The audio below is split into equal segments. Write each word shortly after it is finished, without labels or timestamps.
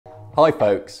Hi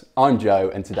folks, I'm Joe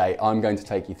and today I'm going to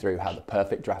take you through how the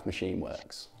PerfectDraft machine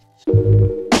works.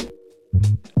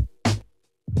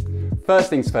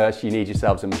 First things first, you need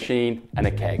yourselves a machine and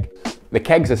a keg. The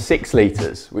kegs are 6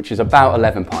 litres, which is about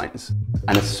 11 pints,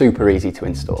 and are super easy to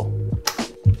install.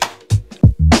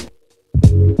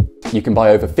 You can buy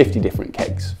over 50 different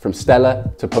kegs, from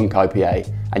Stella to Punk IPA,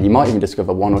 and you might even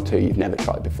discover 1 or 2 you've never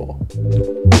tried before.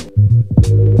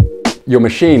 Your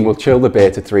machine will chill the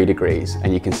beer to 3 degrees,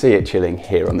 and you can see it chilling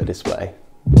here on the display.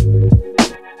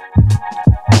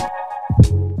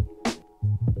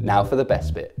 Now for the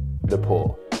best bit, the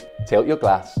pour. Tilt your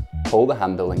glass, pull the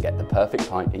handle and get the perfect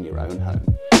pint in your own home.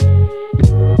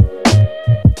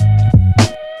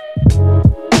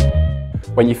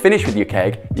 When you finish with your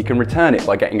keg, you can return it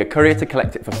by getting a courier to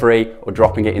collect it for free or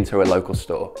dropping it into a local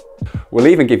store. We'll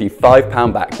even give you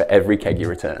 £5 back for every keg you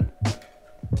return.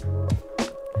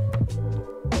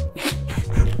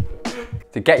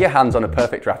 To get your hands on a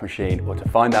PerfectDraft machine or to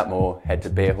find out more, head to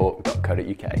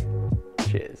beerhawk.co.uk.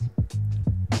 Cheers.